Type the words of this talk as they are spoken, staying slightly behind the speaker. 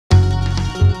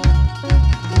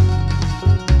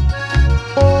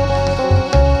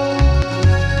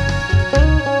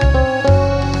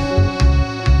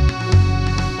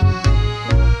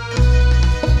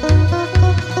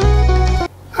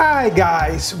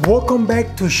guys, welcome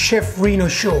back to Chef Rino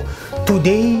Show.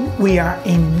 Today we are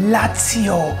in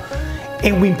Lazio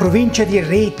and we in provincia di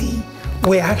Rieti,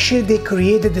 where actually they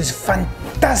created this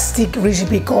fantastic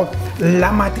recipe called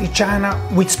l'amatriciana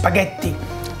with spaghetti.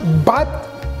 But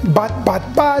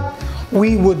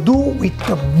we would do with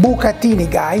the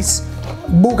bucatini, guys.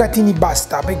 Bucatini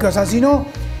pasta, because as you know,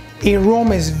 in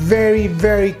Rome is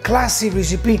very classy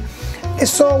recipe. And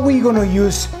so we're gonna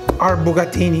use our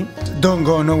bucatini. Don't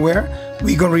go nowhere.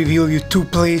 We're gonna reveal you two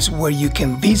places where you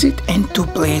can visit and two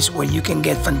places where you can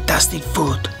get fantastic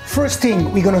food. First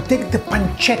thing, we're gonna take the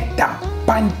pancetta,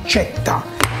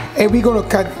 and we're gonna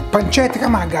cut pancetta.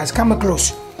 Come on, guys, come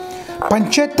close.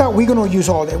 Pancetta, we're gonna use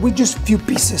all that. We just few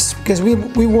pieces because we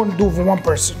won't do for one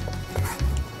person.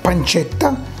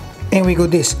 Pancetta, and we go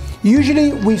this.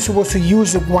 Usually we're supposed to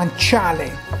use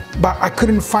guanciale, but I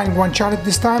couldn't find guanciale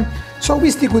this time, so we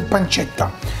stick with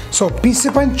pancetta. So piece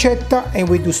of pancetta, and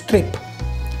we do strip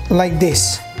like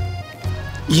this.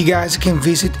 You guys can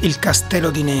visit Il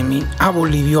Castello di Nemi. I will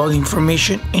leave you all the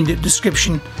information in the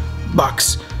description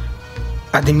box.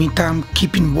 At the meantime,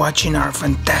 keep on watching our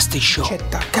fantastic show.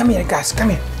 Pancetta. Come here, guys,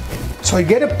 come here. So you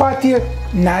get a pot here,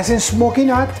 nice and smoking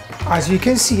hot, as you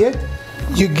can see it.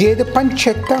 You get the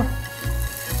pancetta.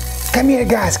 Come here,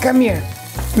 guys, come here.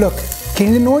 Look, can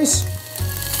you hear the noise?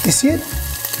 You see it?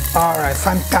 All right,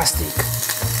 fantastic.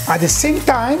 At the same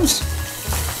times,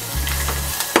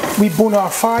 we put our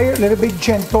fire a little bit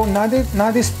gentle, not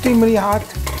extremely hot,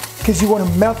 because you want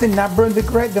to melt and not burn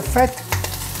the fat.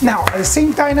 Now, at the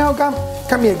same time now,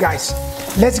 come here, guys.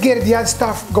 Let's get the other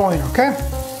stuff going, okay?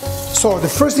 So the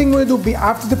first thing we're gonna do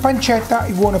after the pancetta,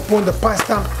 you want to put the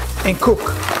pasta and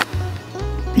cook.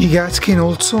 You guys can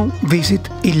also visit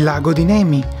Il Lago di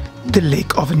Nemi, the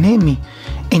Lake of Nemi.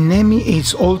 And Nemi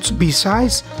is also,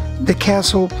 besides the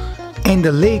castle and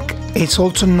the lake, it's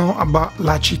also known about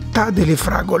La Città delle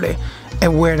Fragole,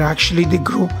 and where actually they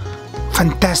grew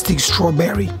fantastic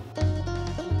strawberry.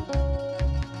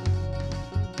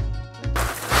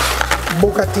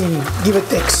 Bucatini, give it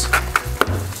takes.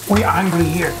 We're hungry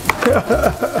here.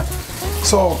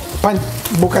 So,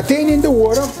 bucatini in the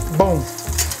water, boom.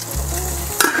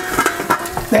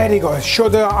 There you go. Show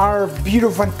our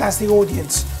beautiful, fantastic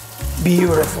audience.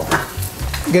 Beautiful.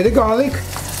 Get the garlic,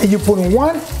 and you put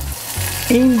one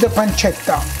in the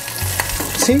pancetta.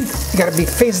 See? You gotta be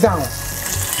face down,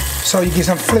 so you get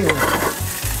some flavor.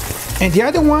 And the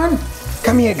other one,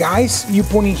 come here, guys. You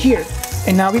put it here.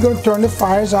 And now we're gonna turn the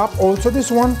fires up. Also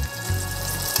this one,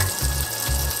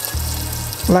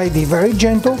 like the very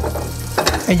gentle,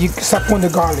 and you start putting the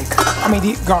garlic.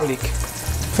 The garlic,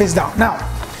 face down. Now,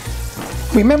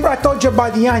 remember I told you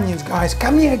about the onions, guys.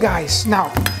 Come here, guys.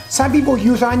 Now, some people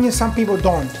use onions, some people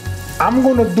don't. I'm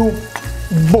gonna do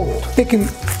both. Taking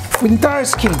with entire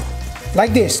skin,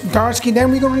 like this, entire skin.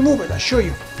 Then we're gonna remove it. I'll show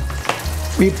you.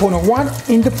 We put one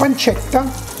in the pancetta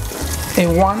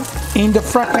and one in the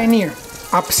fry pan here,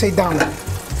 upside down.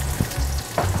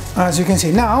 As you can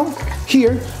see. Now,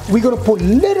 here we're gonna put a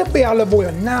little bit of olive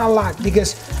oil, not a lot,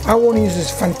 because I want to use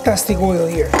this fantastic oil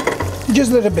here.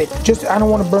 Just a little bit. Just I don't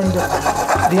want to burn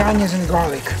the onions and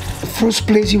garlic. The first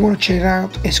place you want to check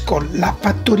out is called La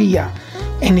Fattoria,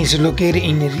 and it's located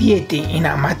in Rieti, in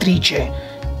Amatrice,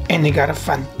 and they got a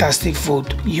fantastic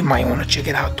food. You might want to check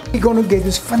it out. We're gonna get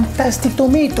this fantastic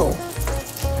tomato,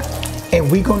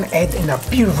 and we're gonna add in a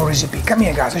beautiful recipe. Come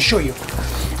here, guys, I'll show you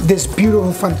this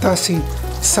beautiful, fantastic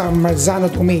San Marzano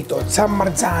tomato. San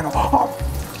Marzano,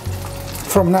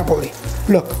 from Napoli.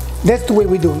 Look, that's the way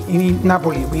we do it in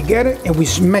Napoli. We get it and we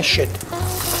smash it.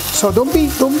 So don't be,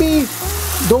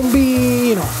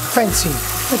 you know, fancy.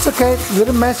 It's okay. A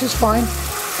little mess is fine.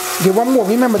 Get one more.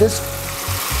 Remember this.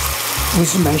 We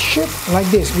smash it like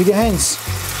this with the hands.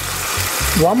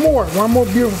 One more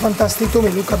beautiful, fantastic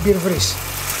tomato. Look how beautiful it is.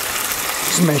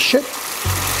 Smash it.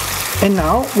 And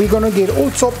now we're gonna get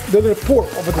also the little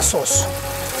pork over the sauce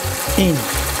in.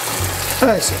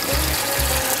 That's it.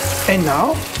 And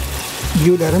now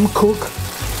you let them cook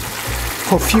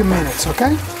for a few minutes,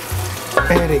 okay?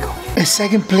 There you go. A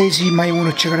second place you might want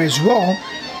to check out as well,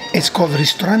 it's called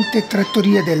Ristorante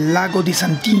Trattoria del Lago di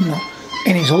Santino,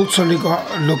 and it's also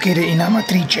located in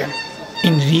Amatrice,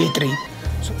 in Rieti.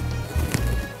 So,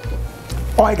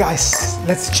 alright guys,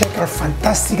 let's check our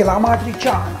fantastic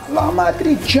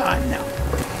l'amatriciana.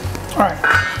 Alright,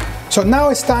 so now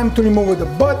it's time to remove the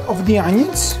butt of the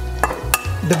onions,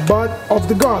 the butt of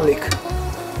the garlic.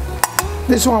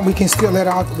 This one we can still let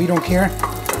out, we don't care,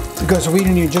 because we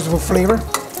don't need just for flavor.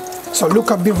 So look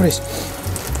how beautiful it is.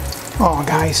 Oh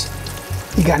guys,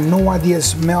 you got no idea the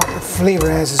smell, the flavor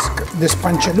has this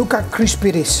pancetta. Look how crispy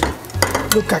it is.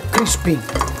 Look how crispy.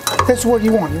 That's what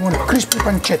you want. You want a crispy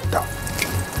pancetta.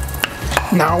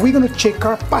 Now we're gonna check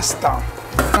our pasta.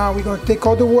 Now we're gonna take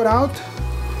all the water out.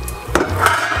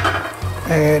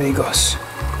 There it goes.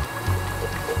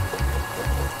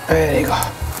 There you go.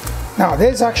 Now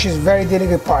this actually is very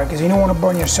delicate part because you don't want to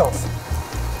burn yourself.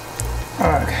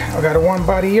 Okay, I got a warm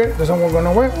body here. Doesn't want to go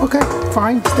nowhere. Okay,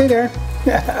 fine. Stay there.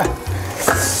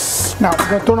 Now we're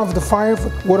gonna turn off the fire,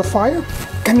 water fire.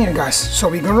 Come here, guys. So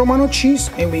we're gonna Romano cheese,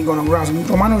 and we're gonna grab some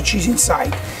Romano cheese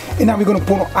inside. And now we're gonna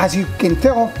put, as you can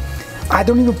tell, I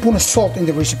don't even put a salt in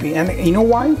the recipe. And you know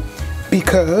why?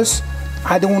 Because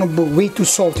I don't want to be way too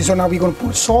salty. So now we're gonna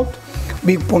put salt.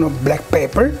 We put a black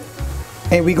pepper,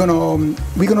 and we're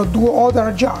gonna do all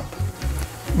our job.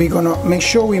 We're gonna make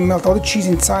sure we melt all the cheese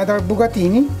inside our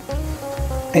bucatini,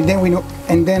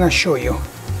 and then I'll show you.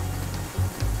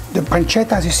 The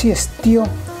pancetta, as you see, is still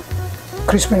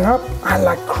crisping up. I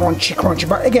like crunchy,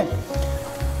 but again,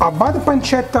 about the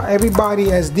pancetta, everybody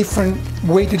has different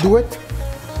way to do it,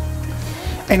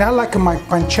 and I like my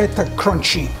pancetta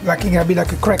crunchy, like it's gonna be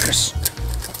like a crackers.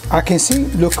 I can see,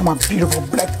 look at my beautiful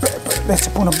black pepper. Let's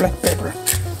put a black pepper.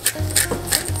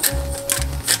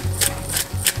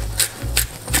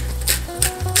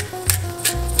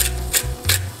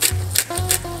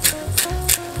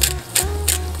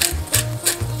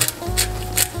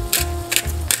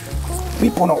 We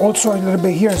put also a little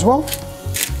bit here as well.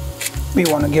 We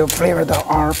want to give flavor to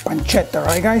our pancetta,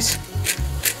 right, guys?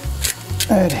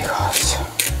 There it goes.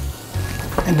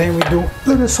 And then we do a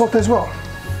little salt as well.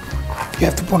 You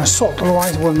have to put a salt,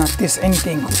 otherwise we'll not taste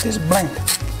anything with this blend.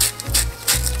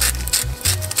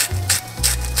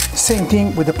 Same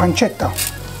thing with the pancetta.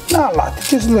 Not a lot,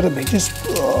 just a little bit, just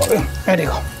there you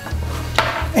go.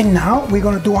 And now we're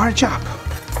gonna do our job.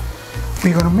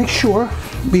 We're gonna make sure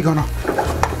we're gonna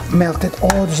melted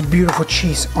all this beautiful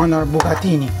cheese on our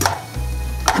bucatini.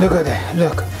 Look at that,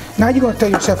 look. Now you're gonna tell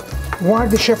yourself, why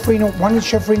the Chef Rino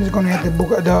is gonna have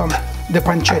the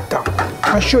pancetta.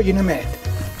 I'll show you in a minute.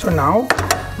 So now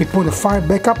we put the fire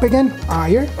back up again,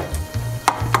 higher,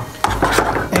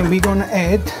 and we're gonna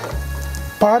add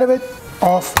part of it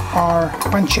of our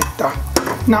pancetta.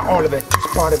 Not all of it, it's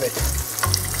part of it.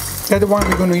 The other one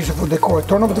we're gonna use it for decor.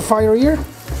 Turn off the fire here.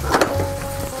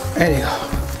 There you go.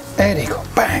 There you go.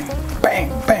 Bang, bang,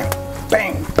 bang,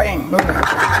 bang, bang. Look at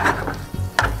that.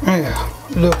 Yeah,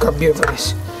 look how beautiful it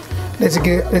is. Let's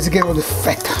get all the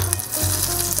fat.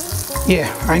 Yeah,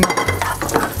 I know.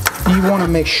 You want to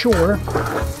make sure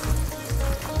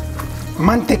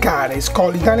mantecare. It's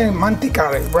called Italian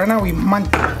mantecare. Right now we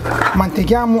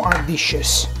mantechiamo our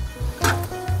dishes.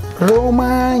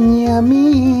 Romagna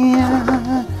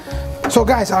mia. So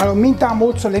guys, in the meantime,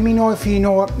 also let me know if you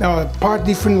know part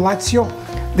different Lazio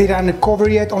that I haven't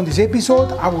covered yet on this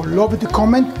episode. I would love you to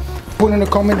comment. Put in a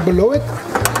comment below it,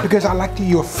 because I like to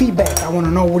hear your feedback. I want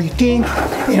to know what you think,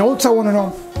 and also I want to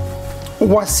know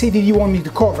what city you want me to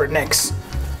cover next.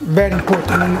 Very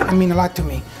important, I mean a lot to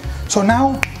me. So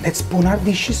now let's put our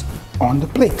dishes on the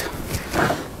plate.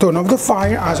 Turn off the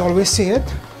fire, as always said.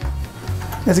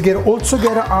 Let's also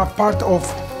get a part of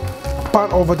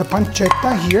the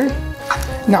pancetta here.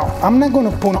 Now I'm not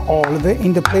gonna put all of it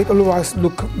in the plate, otherwise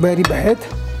look very bad.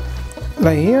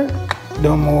 Like here,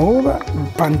 don't move,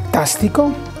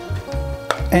 fantastico.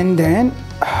 And then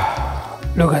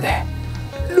look at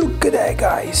that,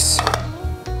 guys.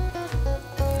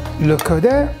 Look at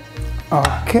that.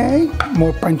 Okay,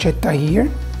 more pancetta here,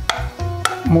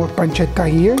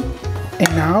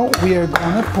 and now we are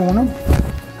gonna put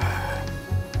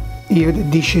here the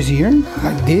dishes here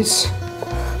like this.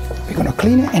 We're gonna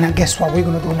clean it, and guess what we're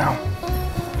gonna do now?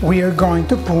 We are going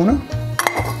to put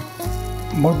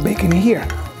more bacon here,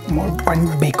 more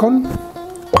bacon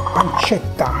or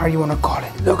pancetta, how you wanna call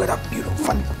it. Look at that beautiful,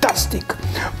 fantastic,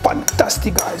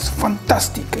 guys,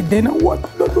 fantastic. And then what?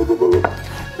 Look.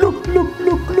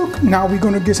 Now we're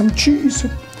gonna get some cheese.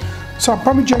 So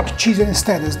Parmesan cheese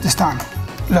instead this time.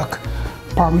 Look,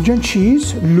 Parmesan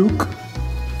cheese. Look,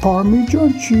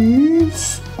 Parmesan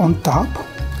cheese on top.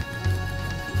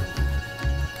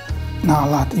 Not a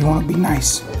lot. You want to be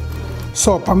nice.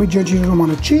 So Parmesan cheese,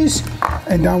 Romano cheese,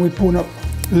 and then we put a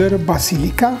little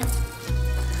basilica.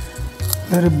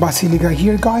 Little basilica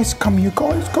here, guys. Come here,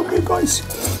 guys.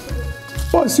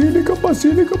 Basilica.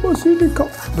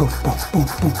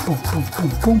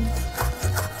 Boom.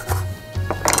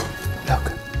 Look.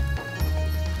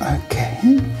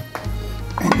 Okay.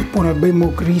 And we put a bit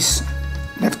more grease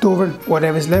left over.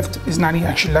 Whatever is left is not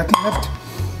actually nothing left.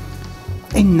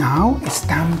 And now it's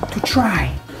time to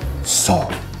try. So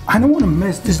I don't want to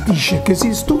mess this dish because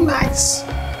it's too nice.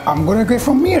 I'm gonna get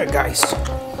from here, guys.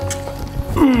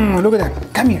 Look at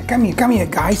that. Come here,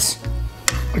 guys.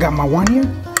 I got my one here,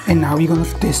 and now we're gonna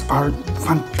taste our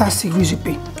fantastic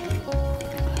recipe.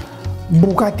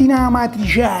 Bucatini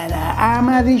Amatriciana.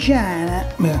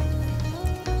 Yeah.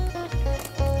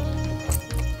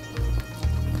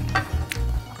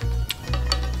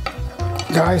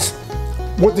 Guys,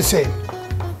 what to say?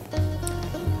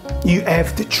 You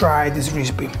have to try this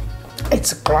recipe.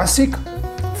 It's a classic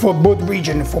for both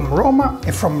regions, from Roma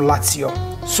and from Lazio.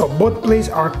 So both places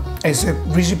are as a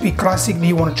recipe classic that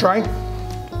you want to try.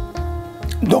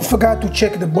 Don't forget to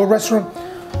check the both restaurant.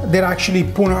 They're actually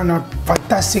put on a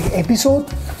fantastic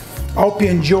episode. I hope you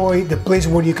enjoy the place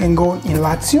where you can go in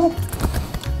Lazio.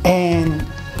 And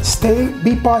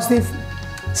be positive,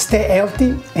 stay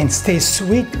healthy, and stay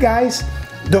sweet, guys.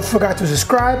 Don't forget to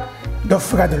subscribe, don't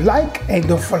forget to like, and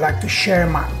don't forget to share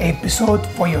my episode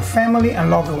for your family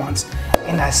and loved ones.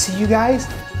 And I'll see you guys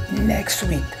next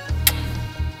week.